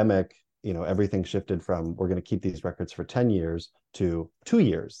pandemic, everything shifted from we're going to keep these records for 10 years to 2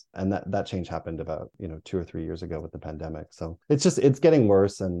 years. And that change happened about, 2 or 3 years ago with the pandemic. So it's getting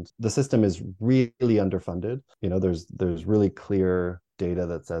worse, and the system is really underfunded. There's really clear data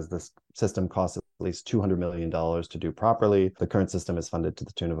that says this system costs at least $200 million to do properly. The current system is funded to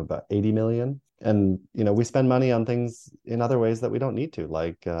the tune of about 80 million. And, we spend money on things in other ways that we don't need to,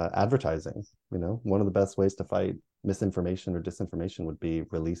 like advertising. One of the best ways to fight misinformation or disinformation would be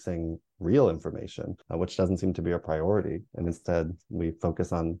releasing real information, which doesn't seem to be a priority. And instead, we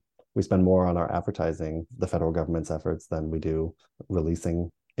spend more on our advertising, the federal government's efforts, than we do releasing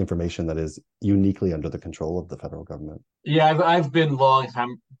information that is uniquely under the control of the federal government. Yeah, I've been long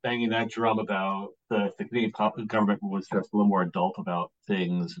time banging that drum about the Canadian government was just a little more adult about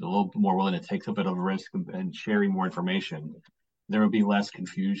things, a little more willing to take a bit of a risk and sharing more information. There would be less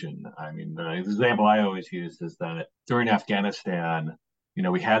confusion. I mean, the example I always use is that during Afghanistan,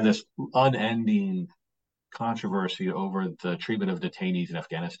 we had this unending controversy over the treatment of detainees in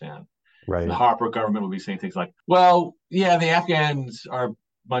Afghanistan. Right. The Harper government would be saying things like, well, yeah, the Afghans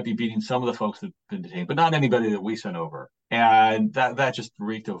might be beating some of the folks that have been detained, but not anybody that we sent over. And that just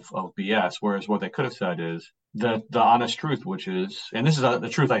reeked of BS. Whereas what they could have said is the honest truth, which is, and this is the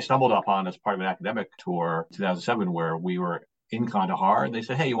truth I stumbled upon as part of an academic tour in 2007, where we were in Kandahar, and they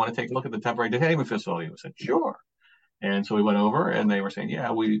said, hey, you want to take a look at the temporary detainment facility? We said, sure. And so we went over, and they were saying,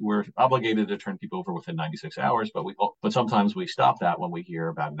 yeah, we're obligated to turn people over within 96 hours, but sometimes we stop that when we hear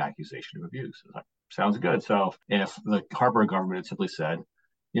about an accusation of abuse. Like, sounds good. So if the Harper government had simply said,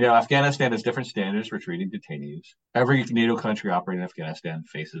 Afghanistan has different standards for treating detainees. Every NATO country operating in Afghanistan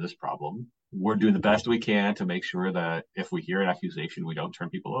faces this problem. We're doing the best we can to make sure that if we hear an accusation, we don't turn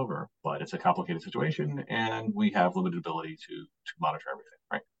people over. But it's a complicated situation, and we have limited ability to monitor everything,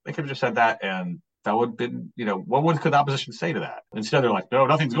 right? They could have just said that, and that would have been, what could the opposition say to that? Instead, they're like, no,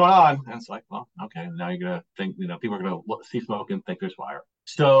 nothing's going on. And it's like, well, okay, now you're going to think, people are going to see smoke and think there's fire.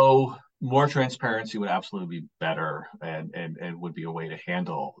 So more transparency would absolutely be better and would be a way to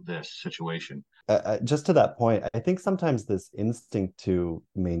handle this situation. Just to that point, I think sometimes this instinct to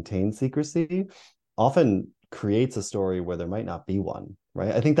maintain secrecy often creates a story where there might not be one,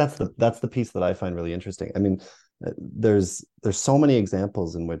 right? I think that's the piece that I find really interesting. I mean, there's so many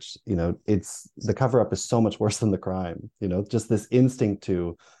examples in which the cover-up is so much worse than the crime. Just this instinct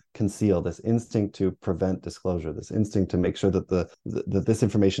to conceal, this instinct to prevent disclosure, this instinct to make sure that that this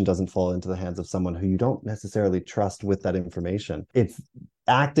information doesn't fall into the hands of someone who you don't necessarily trust with that information. It's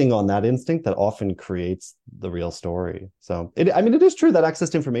acting on that instinct that often creates the real story. So it is true that access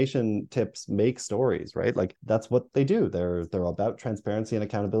to information tips make stories, right? Like that's what they do. They're about transparency and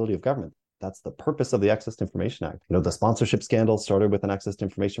accountability of government. That's the purpose of the Access to Information Act. The sponsorship scandal started with an access to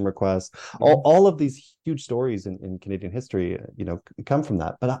information request. All of these huge stories in Canadian history, come from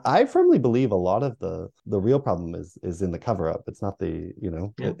that. But I firmly believe a lot of the real problem is in the cover-up. It's not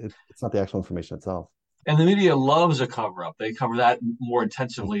it's not the actual information itself. And the media loves a cover-up. They cover that more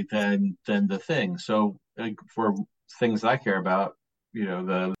intensively than the thing. So for things I care about,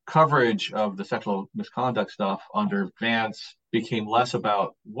 the coverage of the sexual misconduct stuff under Vance became less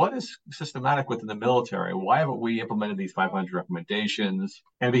about what is systematic within the military. Why haven't we implemented these 500 recommendations?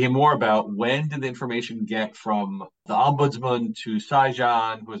 And became more about when did the information get from the Ombudsman to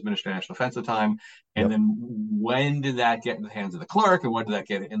Saijan, who was Minister of National Defense at the time, and then when did that get in the hands of the clerk, and when did that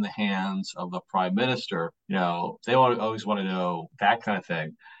get in the hands of the Prime Minister? They always want to know that kind of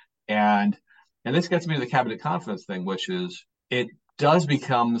thing. And this gets me to the cabinet confidence thing, which is it does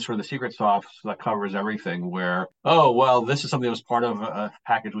become sort of the secret sauce that covers everything where, oh, well, this is something that was part of a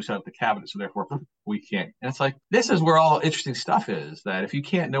package we set up the cabinet, so therefore we can't. And it's like, this is where all interesting stuff is, that if you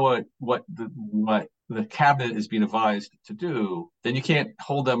can't know what the cabinet is being advised to do, then you can't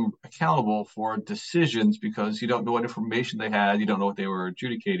hold them accountable for decisions because you don't know what information they had, you don't know what they were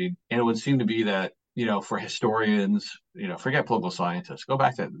adjudicating. And it would seem to be that for historians, forget political scientists, go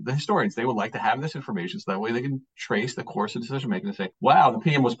back to the historians. They would like to have this information so that way they can trace the course of decision making and say, wow, the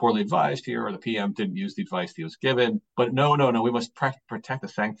PM was poorly advised here, or the PM didn't use the advice he was given. But no, we must protect the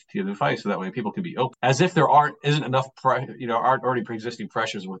sanctity of the advice so that way people can be open. As if there isn't enough, aren't already pre-existing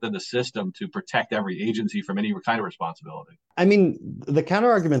pressures within the system to protect every agency from any kind of responsibility. I mean, the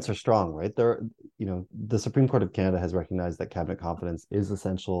counter arguments are strong, right? The Supreme Court of Canada has recognized that cabinet confidence is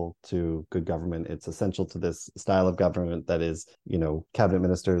essential to good government. It's essential to this style of government that is, cabinet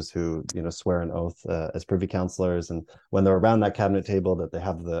ministers who, swear an oath as privy councillors, and when they're around that cabinet table, that they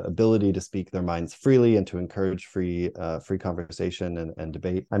have the ability to speak their minds freely and to encourage free conversation and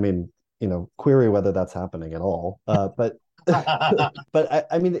debate. I mean, query whether that's happening at all. But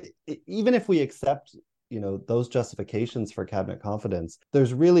I mean, even if we accept those justifications for cabinet confidence,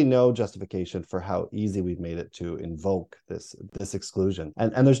 there's really no justification for how easy we've made it to invoke this exclusion.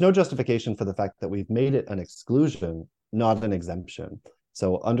 And there's no justification for the fact that we've made it an exclusion, not an exemption.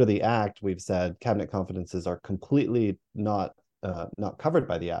 So under the Act, we've said cabinet confidences are completely not covered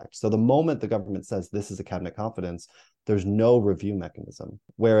by the Act. So the moment the government says this is a cabinet confidence, there's no review mechanism.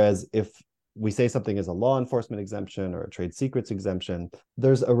 Whereas if we say something is a law enforcement exemption or a trade secrets exemption,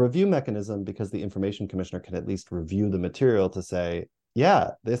 there's a review mechanism because the Information Commissioner can at least review the material to say, yeah,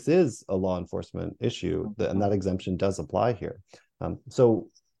 this is a law enforcement issue, and that exemption does apply here. So,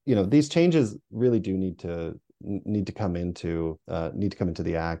 these changes really do need to come into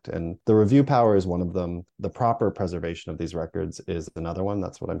the Act, and the review power is one of them. The proper preservation of these records is another one.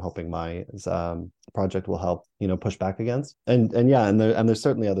 That's what I'm hoping my project will help push back against. And there's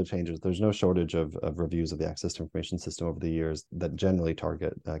certainly other changes. There's no shortage of reviews of the access to information system over the years that generally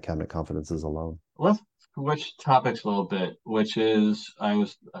target cabinet confidences alone. Let's switch topics a little bit, which is I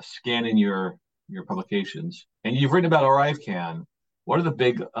was scanning your publications, and you've written about ArriveCAN. What are the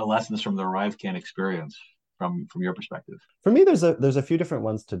big lessons from the ArriveCAN experience? From your perspective? For me, there's a few different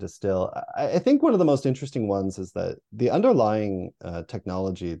ones to distill. I think one of the most interesting ones is that the underlying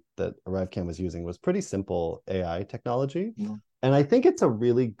technology that ArriveCAN was using was pretty simple AI technology. Mm-hmm. And I think it's a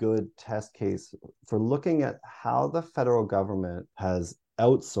really good test case for looking at how the federal government has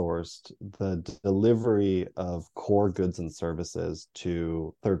outsourced the delivery of core goods and services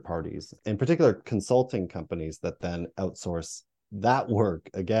to third parties, in particular consulting companies that then outsource that work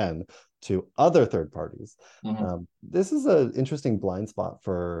again to other third parties. Mm-hmm. This is an interesting blind spot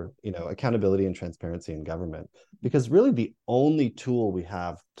for accountability and transparency in government, because really the only tool we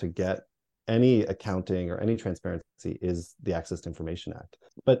have to get any accounting or any transparency is the Access to Information Act.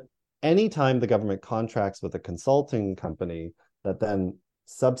 But anytime the government contracts with a consulting company that then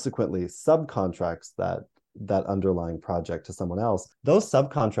subsequently subcontracts that underlying project to someone else, those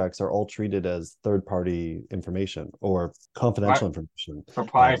subcontracts are all treated as third-party information or confidential information.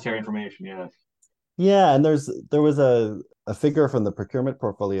 Proprietary information, yes. Yeah, and there was a figure from the procurement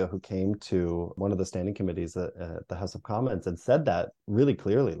portfolio who came to one of the standing committees at the House of Commons and said that really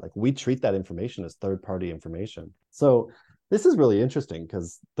clearly, like, we treat that information as third-party information. So this is really interesting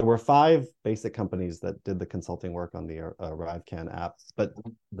because there were 5 basic companies that did the consulting work on the ArriveCAN app, but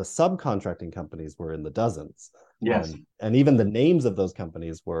the subcontracting companies were in the dozens. Yes. And even the names of those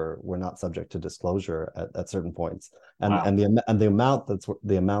companies were not subject to disclosure at certain points. And wow. and the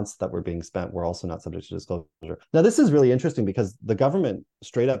amounts that were being spent were also not subject to disclosure. Now, this is really interesting because the government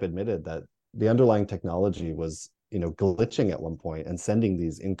straight up admitted that the underlying technology was glitching at one point and sending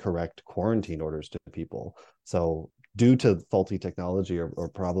these incorrect quarantine orders to people. So due to faulty technology or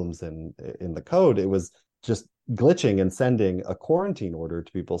problems in the code, it was just glitching and sending a quarantine order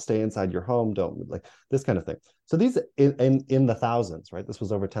to people: stay inside your home, don't, like, this kind of thing. So these in the thousands, right? This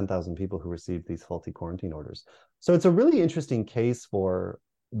was over 10,000 people who received these faulty quarantine orders. So it's a really interesting case for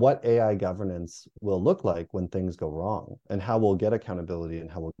what AI governance will look like when things go wrong, and how we'll get accountability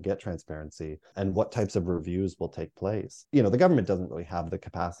and how we'll get transparency, and what types of reviews will take place. The government doesn't really have the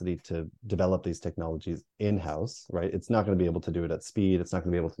capacity to develop these technologies in-house, right? It's not going to be able to do it at speed. It's not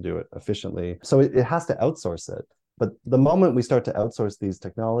going to be able to do it efficiently. So it has to outsource it. But the moment we start to outsource these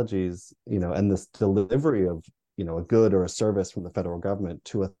technologies, and this delivery of, a good or a service from the federal government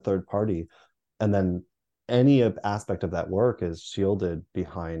to a third party, and then any aspect of that work is shielded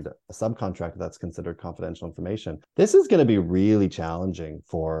behind a subcontract that's considered confidential information, this is going to be really challenging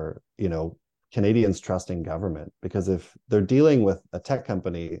for, Canadians trusting government, because if they're dealing with a tech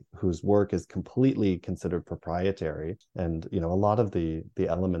company whose work is completely considered proprietary, and a lot of the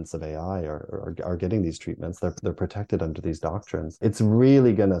elements of AI are getting these treatments, they're protected under these doctrines, it's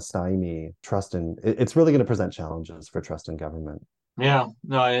really going to stymie trust in, it's really going to present challenges for trust in government. Yeah,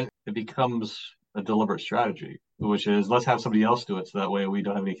 no, it becomes a deliberate strategy. which is let's have somebody else do it so that way we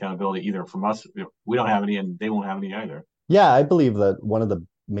don't have any accountability either from us. We don't have any and they won't have any either. Yeah, I believe that one of the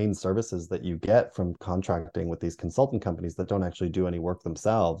main services that you get from contracting with these consultant companies that don't actually do any work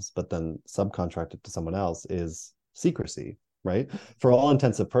themselves, but then subcontract it to someone else is secrecy, right? For all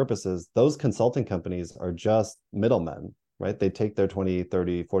intensive purposes, those consulting companies are just middlemen, right? They take their 20,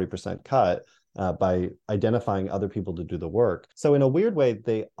 30, 40% cut by identifying other people to do the work. So in a weird way,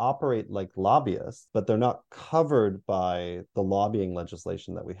 they operate like lobbyists, but they're not covered by the lobbying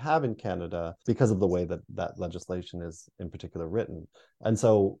legislation that we have in Canada because of the way that that legislation is in particular written. And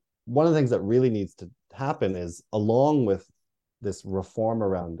so one of the things that really needs to happen is, along with this reform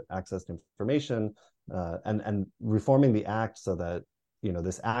around access to information and reforming the act so that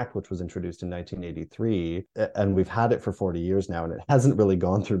this act, which was introduced in 1983, and we've had it for 40 years now, and it hasn't really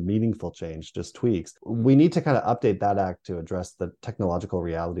gone through meaningful change, just tweaks. We need to kind of update that act to address the technological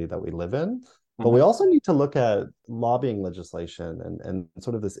reality that we live in. But we also need to look at lobbying legislation and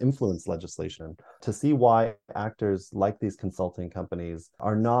sort of this influence legislation to see why actors like these consulting companies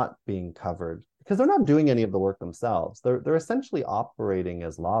are not being covered, because they're not doing any of the work themselves. They're essentially operating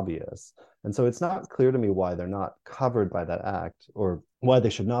as lobbyists. And so it's not clear to me why they're not covered by that act, or why they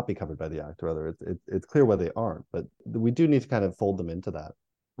should not be covered by the act. Rather, it's clear why they aren't, but we do need to kind of fold them into that.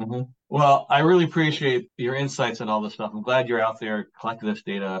 Mm-hmm. Well, I really appreciate your insights on all this stuff. I'm glad you're out there collecting this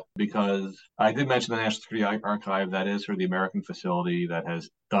data, because I did mention the National Security Archive. That is sort of the American facility that has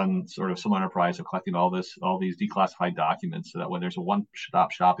done sort of some enterprise of collecting all these declassified documents, so that when there's a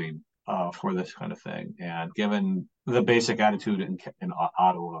one-stop shopping for this kind of thing. And given the basic attitude in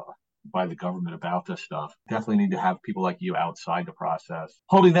Ottawa by the government about this stuff, definitely need to have people like you outside the process,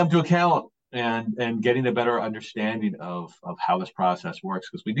 holding them to account and getting a better understanding of how this process works,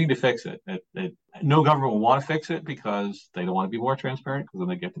 because we need to fix it. No government will want to fix it because they don't want to be more transparent, because then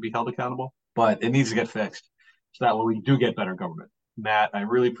they get to be held accountable. But it needs to get fixed so that way we do get better government. Matt, I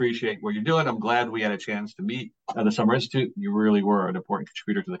really appreciate what you're doing. I'm glad we had a chance to meet at the Summer Institute. You really were an important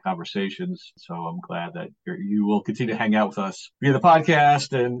contributor to the conversations. So I'm glad that you will continue to hang out with us via the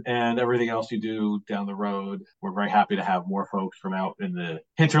podcast and everything else you do down the road. We're very happy to have more folks from out in the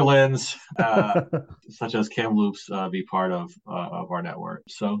hinterlands, such as Kamloops, be part of our network.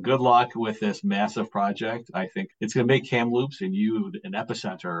 So good luck with this massive project. I think it's going to make Kamloops and you an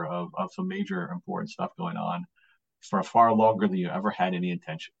epicenter of some major important stuff going on for far longer than you ever had any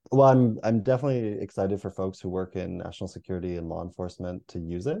intention. Well, I'm definitely excited for folks who work in national security and law enforcement to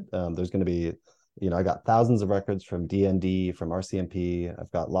use it. There's going to be, I got thousands of records from DND, from RCMP.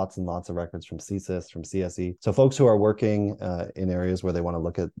 I've got lots and lots of records from CSIS, from CSE. So folks who are working in areas where they want to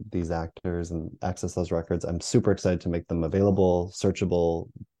look at these actors and access those records, I'm super excited to make them available, searchable,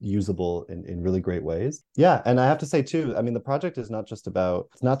 usable in really great ways. Yeah, and I have to say too, I mean, the project is not just about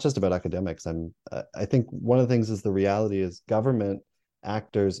academics. I think one of the things is the reality is government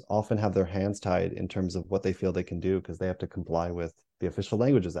actors often have their hands tied in terms of what they feel they can do, because they have to comply with the Official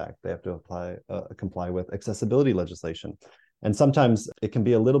Languages Act. They have to comply with accessibility legislation. And sometimes it can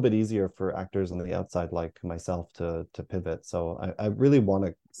be a little bit easier for actors on the outside like myself to pivot. So I really want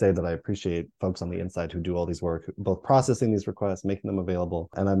to say that I appreciate folks on the inside who do all these work, both processing these requests, making them available,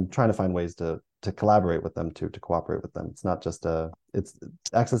 and I'm trying to find ways to collaborate with them, to cooperate with them. It's not just it's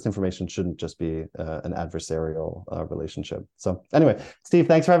access to information shouldn't just be an adversarial relationship. So anyway, Steve,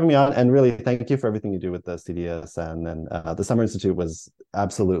 thanks for having me on, and really thank you for everything you do with the CDSN. And the Summer Institute was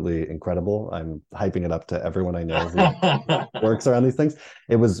absolutely incredible. I'm hyping it up to everyone I know who works around these things.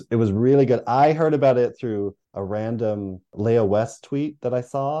 It was really good. I heard about it through a random Leah West tweet that I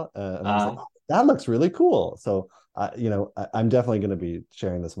saw, and I was like, oh, that looks really cool. So I'm definitely going to be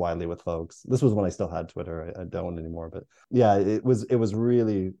sharing this widely with folks. This was when I still had Twitter. I don't anymore, but yeah, it was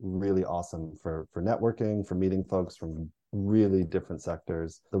really, really awesome for networking, for meeting folks from really different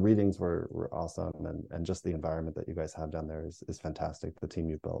sectors. The readings were awesome, and just the environment that you guys have down there is fantastic. The team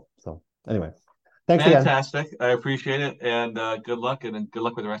you've built. So anyway, thanks again. Fantastic. I appreciate it, and good luck, and good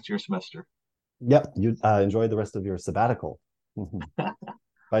luck with the rest of your semester. Yep. You enjoy the rest of your sabbatical.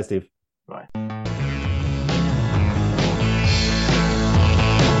 Bye, Steve. Bye.